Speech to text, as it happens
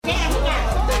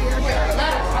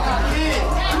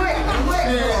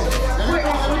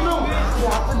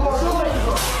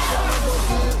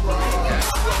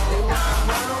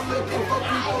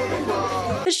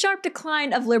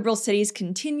decline of liberal cities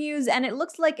continues, and it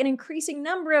looks like an increasing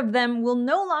number of them will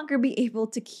no longer be able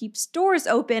to keep stores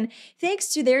open thanks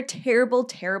to their terrible,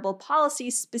 terrible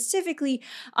policies, specifically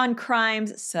on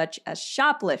crimes such as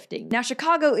shoplifting. Now,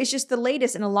 Chicago is just the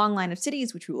latest in a long line of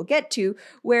cities, which we will get to,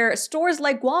 where stores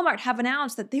like Walmart have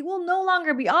announced that they will no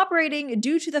longer be operating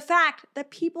due to the fact that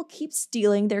people keep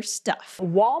stealing their stuff.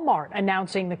 Walmart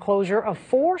announcing the closure of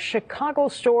 4 Chicago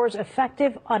stores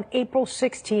effective on April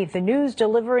 16th. The news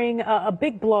delivering a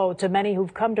big blow to many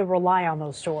who've come to rely on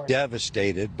those stores.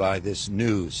 Devastated by this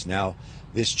news. Now,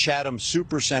 this Chatham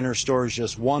Supercenter store is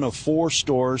just one of 4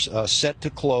 stores set to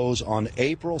close on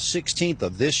April 16th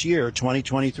of this year,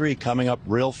 2023, coming up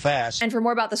real fast. And for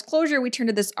more about this closure, we turn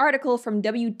to this article from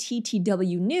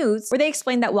WTTW News, where they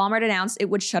explained that Walmart announced it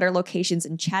would shutter locations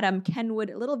in Chatham,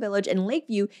 Kenwood, Little Village, and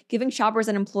Lakeview, giving shoppers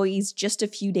and employees just a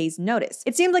few days' notice.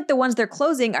 It seems like the ones they're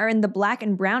closing are in the Black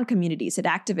and brown community, said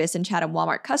activist and Chatham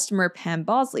Walmart customer Pam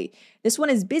Bosley. This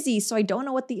one is busy, so I don't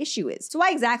know what the issue is. So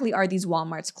why exactly are these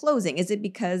Walmarts closing? Is it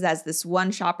because, as this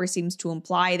one shopper seems to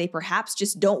imply, they perhaps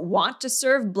just don't want to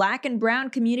serve Black and brown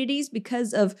communities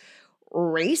because of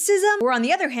racism? Or on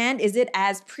the other hand, is it,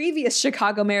 as previous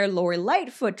Chicago Mayor Lori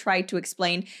Lightfoot tried to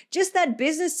explain, just that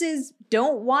businesses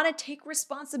don't want to take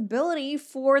responsibility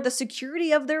for the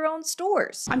security of their own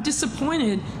stores? I'm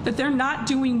disappointed that they're not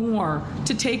doing more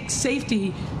to take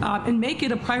safety and make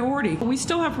it a priority. We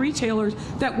still have retailers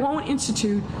that won't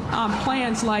institute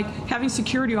plans like having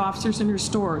security officers in their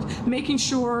stores, making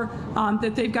sure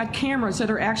that they've got cameras that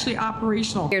are actually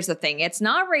operational. Here's the thing, it's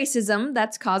not racism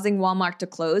that's causing Walmart to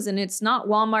close, and it's not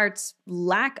Walmart's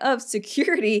lack of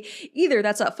security either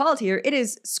that's at fault here. It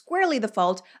is squarely the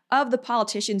fault of the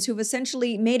politicians who've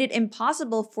essentially made it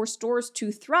impossible for stores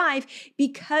to thrive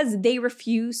because they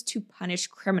refuse to punish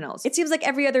criminals. It seems like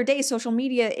every other day social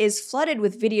media is flooded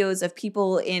with videos of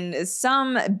people in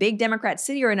some big Democrat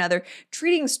city or another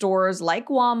treating stores like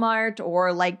Walmart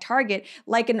or like Target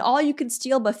like an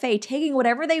all-you-can-steal buffet, taking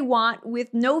whatever they want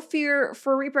with no fear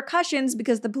for repercussions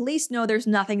because the police know there's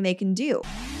nothing they can do.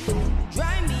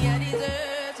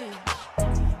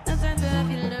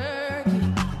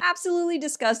 Absolutely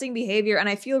disgusting behavior, and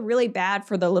I feel really bad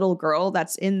for the little girl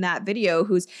that's in that video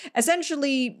who's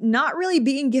essentially not really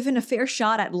being given a fair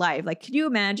shot at life. Like, can you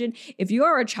imagine if you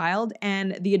are a child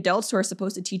and the adults who are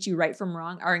supposed to teach you right from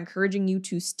wrong are encouraging you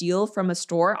to steal from a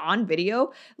store on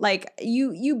video? Like,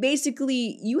 you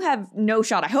basically, you have no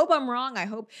shot. I hope I'm wrong. I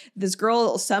hope this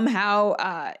girl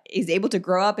somehow is able to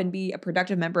grow up and be a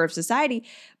productive member of society.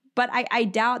 But I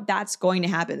doubt that's going to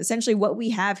happen. Essentially, what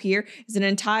we have here is an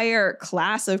entire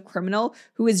class of criminal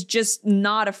who is just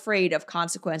not afraid of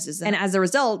consequences. And as a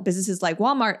result, businesses like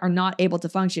Walmart are not able to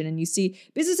function. And you see,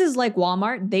 businesses like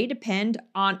Walmart, they depend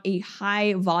on a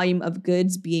high volume of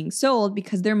goods being sold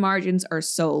because their margins are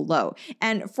so low.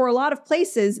 And for a lot of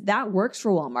places, that works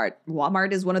for Walmart.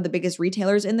 Walmart is one of the biggest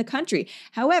retailers in the country.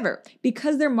 However,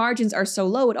 because their margins are so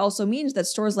low, it also means that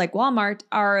stores like Walmart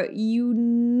are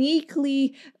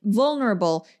uniquely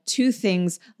vulnerable to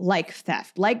things like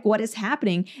theft, like what is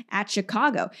happening at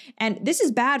Chicago. And this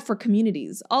is bad for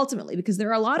communities, ultimately, because there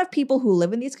are a lot of people who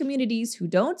live in these communities who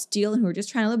don't steal and who are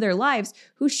just trying to live their lives,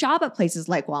 who shop at places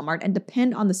like Walmart and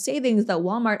depend on the savings that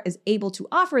Walmart is able to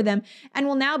offer them and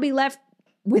will now be left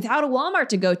without a Walmart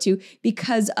to go to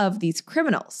because of these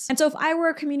criminals. And so if I were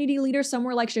a community leader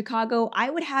somewhere like Chicago,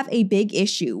 I would have a big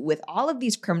issue with all of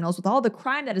these criminals, with all the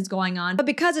crime that is going on. But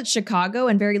because it's Chicago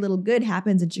and very little good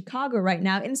happens in Chicago right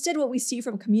now, instead what we see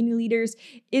from community leaders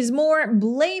is more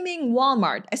blaming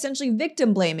Walmart, essentially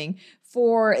victim blaming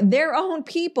for their own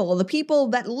people, the people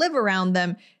that live around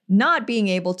them, not being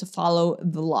able to follow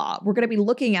the law. We're going to be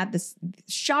looking at this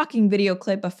shocking video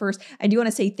clip, but first, I do want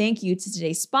to say thank you to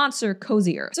today's sponsor,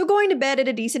 Cozy Earth. So going to bed at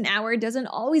a decent hour doesn't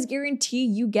always guarantee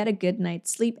you get a good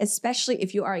night's sleep, especially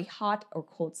if you are a hot or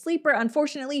cold sleeper.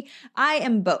 Unfortunately, I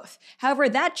am both. However,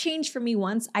 that changed for me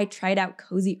once I tried out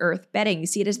Cozy Earth bedding. You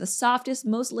see, it is the softest,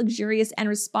 most luxurious, and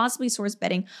responsibly sourced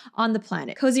bedding on the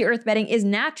planet. Cozy Earth bedding is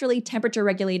naturally temperature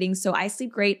regulating, so I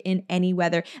sleep great in any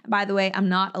weather. And by the way, I'm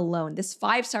not alone. This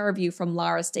 5-star review from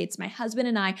Lara states, my husband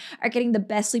and I are getting the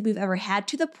best sleep we've ever had,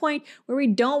 to the point where we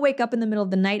don't wake up in the middle of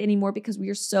the night anymore because we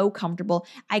are so comfortable.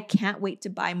 I can't wait to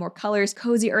buy more colors.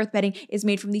 Cozy Earth bedding is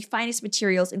made from the finest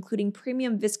materials, including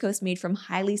premium viscose made from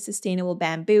highly sustainable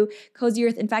bamboo. Cozy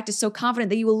Earth, in fact, is so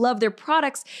confident that you will love their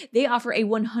products. They offer a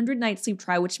 100-night sleep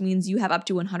trial, which means you have up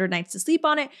to 100 nights to sleep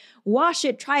on it. Wash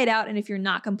it, try it out, and if you're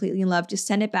not completely in love, just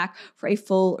send it back for a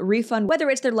full refund.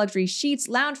 Whether it's their luxury sheets,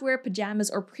 loungewear,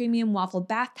 pajamas, or premium waffle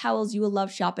bath bath towels, you will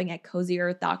love shopping at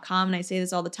CozyEarth.com. And I say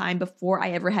this all the time before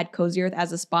I ever had Cozy Earth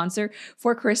as a sponsor.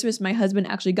 For Christmas, my husband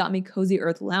actually got me Cozy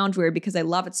Earth loungewear because I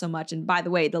love it so much. And by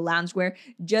the way, the loungewear,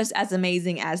 just as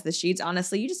amazing as the sheets.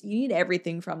 Honestly, you need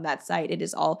everything from that site. It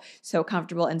is all so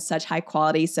comfortable and such high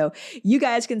quality. So you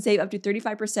guys can save up to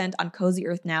 35% on Cozy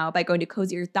Earth now by going to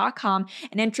CozyEarth.com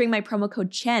and entering my promo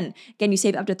code CHEN. Again, you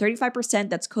save up to 35%.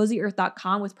 That's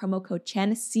CozyEarth.com with promo code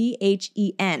CHEN,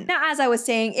 CHEN. Now, as I was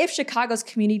saying, if Chicago's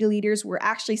community leaders were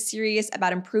actually serious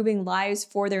about improving lives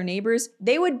for their neighbors,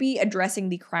 they would be addressing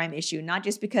the crime issue, not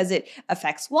just because it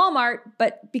affects Walmart,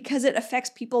 but because it affects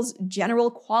people's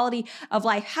general quality of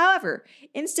life. However,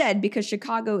 instead, because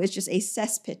Chicago is just a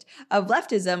cesspit of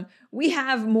leftism, we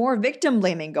have more victim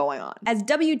blaming going on. As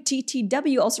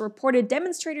WTTW also reported,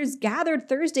 demonstrators gathered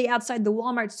Thursday outside the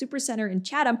Walmart Supercenter in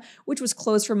Chatham, which was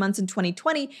closed for months in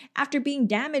 2020 after being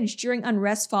damaged during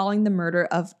unrest following the murder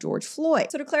of George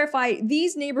Floyd. So to clarify,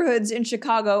 these neighborhoods in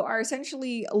Chicago are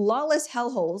essentially lawless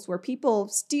hellholes where people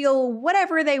steal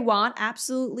whatever they want,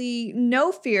 absolutely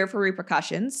no fear for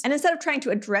repercussions. And instead of trying to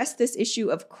address this issue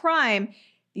of crime,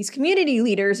 these community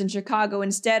leaders in Chicago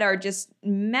instead are just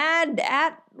mad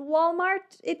at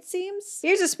Walmart, it seems.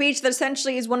 Here's a speech that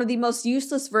essentially is one of the most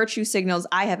useless virtue signals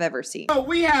I have ever seen. So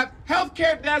we have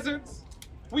healthcare deserts,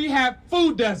 we have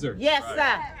food deserts. Yes,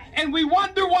 sir. And we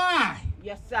wonder why.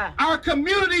 Yes, sir. Our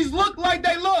communities look like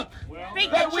they look.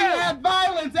 Speak That the we truth. have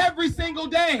violence every single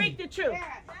day. Speak the truth.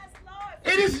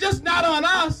 It is just not on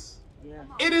us.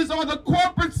 It is on the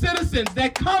corporate citizens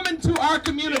that come into our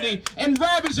community and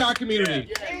ravage our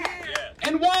community.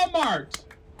 And Walmart,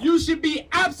 you should be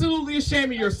absolutely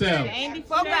ashamed of yourself. Ain't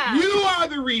before God. You are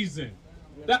the reason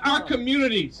that our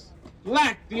communities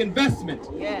lack the investment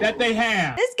that they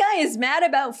have. This guy is mad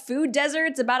about food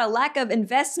deserts, about a lack of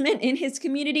investment in his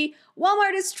community.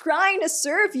 Walmart is trying to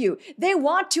serve you. They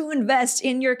want to invest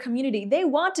in your community. They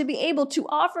want to be able to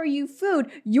offer you food.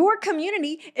 Your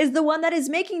community is the one that is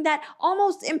making that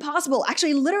almost impossible,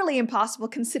 actually literally impossible,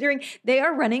 considering they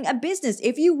are running a business.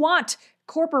 If you want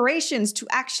corporations to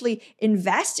actually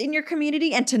invest in your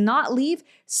community and to not leave,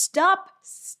 stop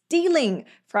stealing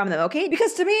from them, okay?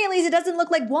 Because to me, at least, it doesn't look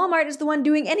like Walmart is the one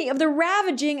doing any of the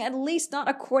ravaging, at least not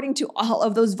according to all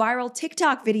of those viral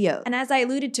TikTok videos. And as I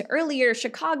alluded to earlier,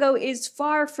 Chicago is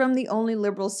far from the only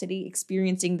liberal city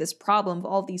experiencing this problem of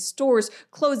all these stores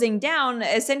closing down,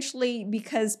 essentially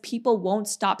because people won't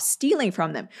stop stealing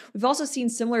from them. We've also seen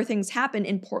similar things happen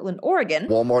in Portland, Oregon.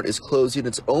 Walmart is closing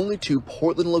its only 2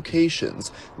 Portland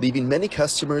locations, leaving many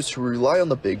customers who rely on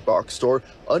the big box store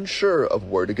unsure of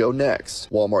where to go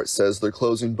next. Walmart says they're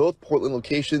closing both Portland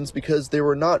locations because they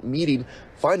were not meeting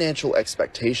financial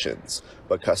expectations.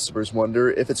 But customers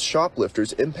wonder if it's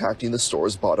shoplifters impacting the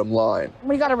store's bottom line.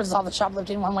 We got to resolve the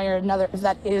shoplifting one way or another. If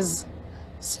that is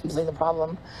simply the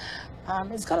problem,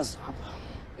 it's got to stop.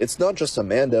 It's not just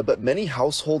Amanda, but many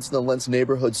households in the Lentz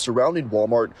neighborhood surrounding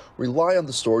Walmart rely on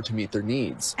the store to meet their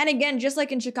needs. And again, just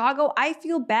like in Chicago, I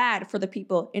feel bad for the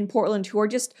people in Portland who are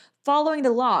just following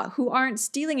the law, who aren't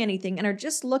stealing anything and are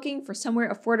just looking for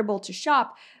somewhere affordable to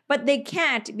shop, but they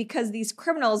can't because these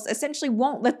criminals essentially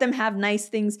won't let them have nice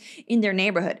things in their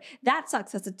neighborhood. That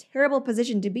sucks. That's a terrible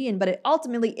position to be in, but it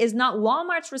ultimately is not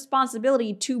Walmart's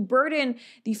responsibility to burden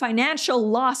the financial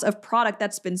loss of product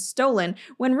that's been stolen,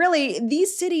 when really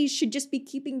these cities should just be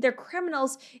keeping their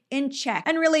criminals in check.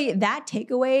 And really, that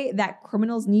takeaway that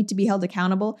criminals need to be held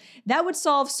accountable, that would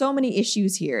solve so many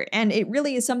issues here. And it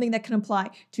really is something that can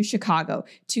apply to Chicago,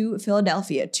 to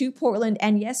Philadelphia, to Portland,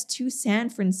 and yes, to San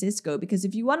Francisco. Because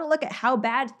if you want to look at how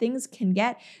bad things can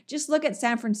get, just look at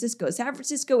San Francisco. San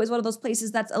Francisco is one of those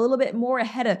places that's a little bit more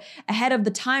ahead of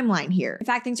the timeline here. In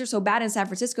fact, things are so bad in San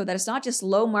Francisco that it's not just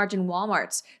low margin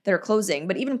Walmarts that are closing,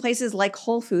 but even places like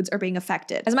Whole Foods are being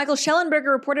affected. As Michael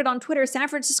Schellenberger reported on Twitter, San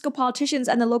Francisco politicians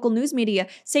and the local news media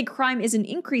say crime isn't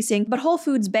increasing, but Whole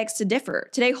Foods begs to differ.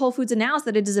 Today, Whole Foods announced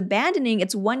that it is abandoning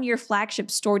its one-year flagship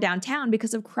store downtown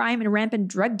because of crime and rampant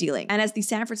drug dealing. And as the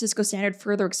San Francisco Standard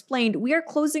further explained, we are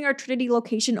closing our Trinity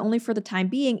location only for the time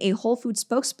being, a Whole Foods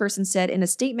spokesperson said in a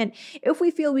statement. If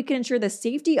we feel we can ensure the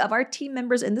safety of our team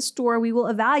members in the store, we will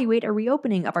evaluate a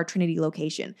reopening of our Trinity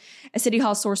location. A City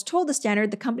Hall source told the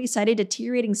Standard the company cited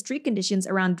deteriorating street conditions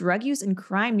around drug use and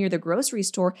crime near the grocery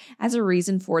store as a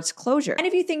reason for its closure. And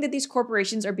if you think that these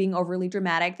corporations are being overly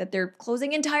dramatic, that they're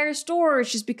closing entire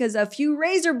stores just because a few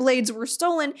razor blades were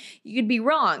stolen, you'd be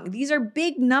wrong. These are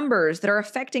big numbers that are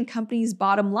affecting companies'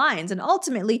 bottom lines. And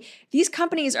ultimately, these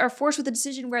companies are forced with a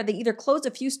decision where they either close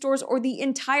a few stores or the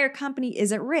entire company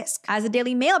is at risk. As the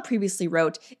Daily Mail previously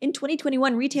wrote, in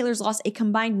 2021, retailers lost a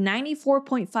combined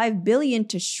 $94.5 billion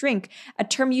to shrink, a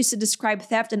term used to describe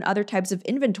theft and other types of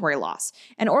inventory loss.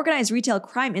 And organized retail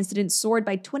crime incidents soared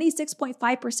by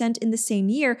 26.5% in the same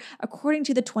year, according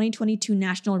to the 2022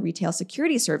 National Retail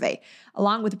Security Survey.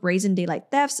 Along with brazen daylight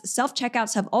thefts,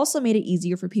 self-checkouts have also made it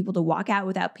easier for people to walk out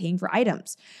without paying for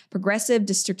items. Progressive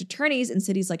district attorneys in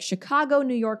cities like Chicago,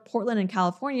 New York, Portland, and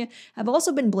California have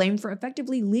also been blamed for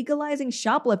effectively legalizing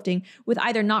shoplifting, with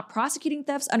either not prosecuting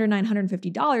thefts under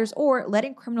 $950 or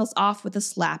letting criminals off with a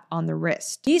slap on the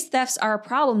wrist. These thefts are a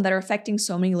problem that are affecting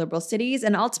so many liberal cities,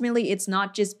 and ultimately it's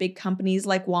not just big companies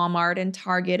like Walmart and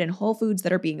Target and Whole Foods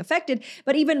that are being affected,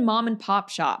 but even mom and pop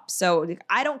shops. So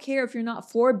I don't care if you're not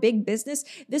for big business,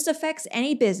 this affects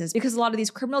any business, because a lot of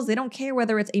these criminals, they don't care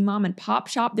whether it's a mom and pop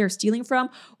shop they're stealing from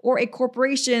or a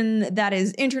corporation that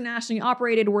is internationally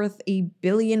operated worth $1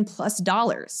 billion+.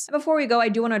 Before we go, I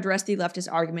do want to address the leftist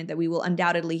argument that we will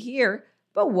undoubtedly hear.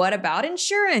 But what about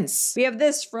insurance? We have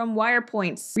this from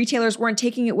WirePoints. Retailers weren't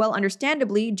taking it well,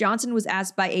 understandably. Johnson was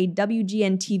asked by a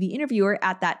WGN TV interviewer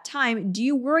at that time, do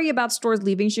you worry about stores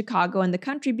leaving Chicago and the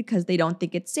country because they don't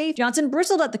think it's safe? Johnson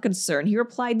bristled at the concern. He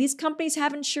replied, these companies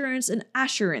have insurance and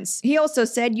assurance. He also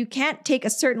said, you can't take a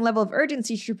certain level of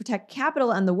urgency to protect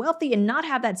capital and the wealthy and not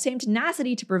have that same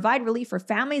tenacity to provide relief for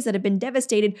families that have been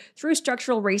devastated through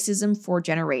structural racism for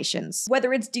generations.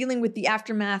 Whether it's dealing with the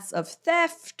aftermaths of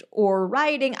theft or rioting,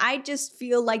 I just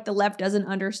feel like the left doesn't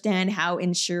understand how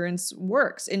insurance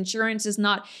works. Insurance is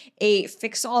not a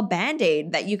fix-all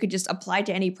band-aid that you could just apply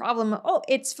to any problem. Oh,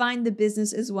 it's fine, the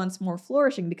business is once more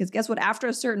flourishing. Because guess what? After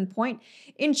a certain point,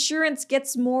 insurance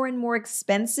gets more and more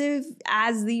expensive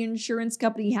as the insurance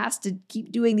company has to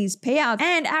keep doing these payouts.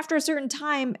 And after a certain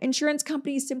time, insurance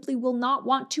companies simply will not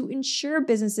want to insure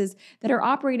businesses that are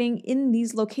operating in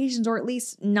these locations, or at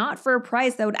least not for a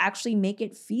price that would actually make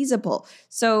it feasible.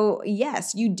 So yes,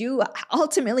 you do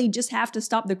ultimately just have to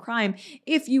stop the crime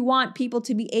if you want people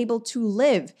to be able to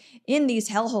live in these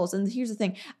hellholes. And here's the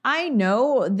thing. I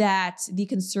know that the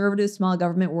conservative small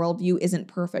government worldview isn't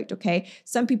perfect, okay?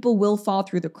 Some people will fall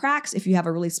through the cracks if you have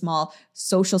a really small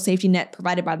social safety net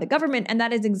provided by the government. And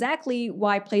that is exactly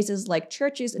why places like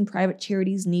churches and private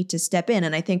charities need to step in.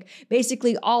 And I think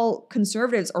basically all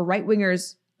conservatives or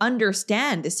right-wingers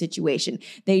understand the situation.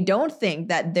 They don't think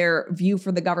that their view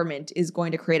for the government is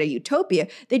going to create a utopia.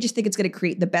 They just think it's going to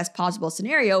create the best possible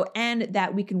scenario, and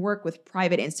that we can work with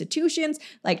private institutions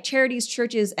like charities,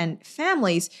 churches, and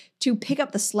families to pick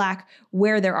up the slack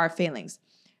where there are failings.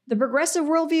 The progressive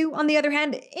worldview, on the other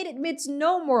hand, it admits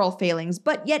no moral failings,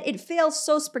 but yet it fails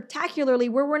so spectacularly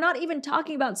where we're not even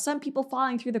talking about some people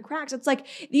falling through the cracks. It's like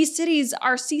these cities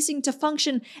are ceasing to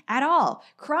function at all.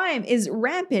 Crime is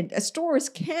rampant. Stores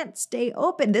can't stay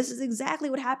open. This is exactly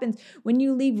what happens when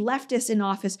you leave leftists in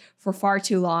office for far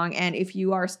too long. And if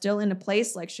you are still in a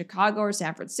place like Chicago or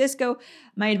San Francisco,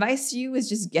 my advice to you is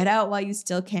just get out while you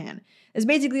still can. That's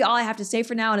basically all I have to say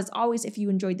for now. And as always, if you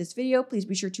enjoyed this video, please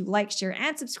be sure to like, share,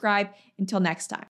 and subscribe. Until next time.